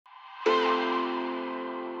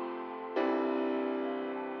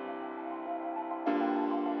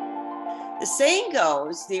The saying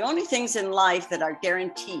goes, the only things in life that are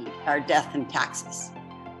guaranteed are death and taxes.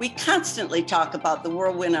 We constantly talk about the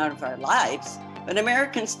whirlwind of our lives, but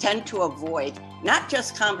Americans tend to avoid not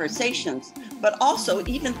just conversations, but also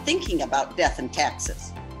even thinking about death and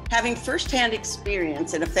taxes. Having firsthand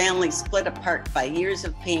experience in a family split apart by years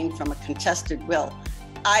of pain from a contested will,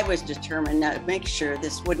 I was determined to make sure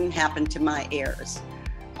this wouldn't happen to my heirs.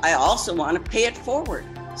 I also want to pay it forward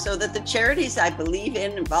so that the charities I believe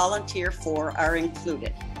in and volunteer for are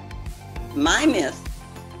included. My myth: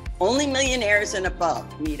 only millionaires and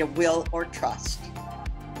above need a will or trust.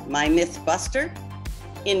 My myth buster: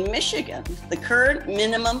 in Michigan, the current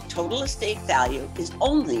minimum total estate value is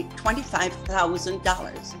only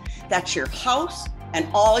 $25,000. That's your house and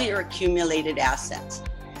all your accumulated assets.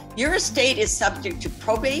 Your estate is subject to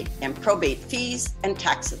probate and probate fees and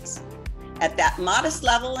taxes. At that modest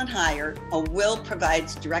level and higher, a will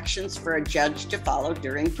provides directions for a judge to follow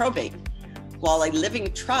during probate, while a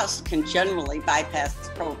living trust can generally bypass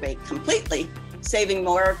probate completely, saving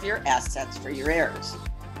more of your assets for your heirs.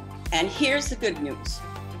 And here's the good news.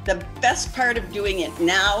 The best part of doing it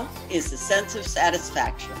now is the sense of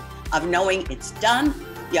satisfaction of knowing it's done,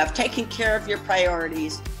 you have taken care of your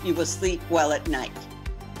priorities, you will sleep well at night.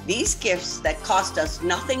 These gifts that cost us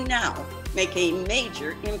nothing now make a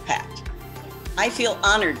major impact. I feel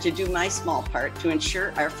honored to do my small part to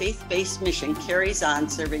ensure our faith-based mission carries on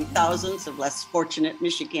serving thousands of less fortunate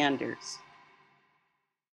Michiganders.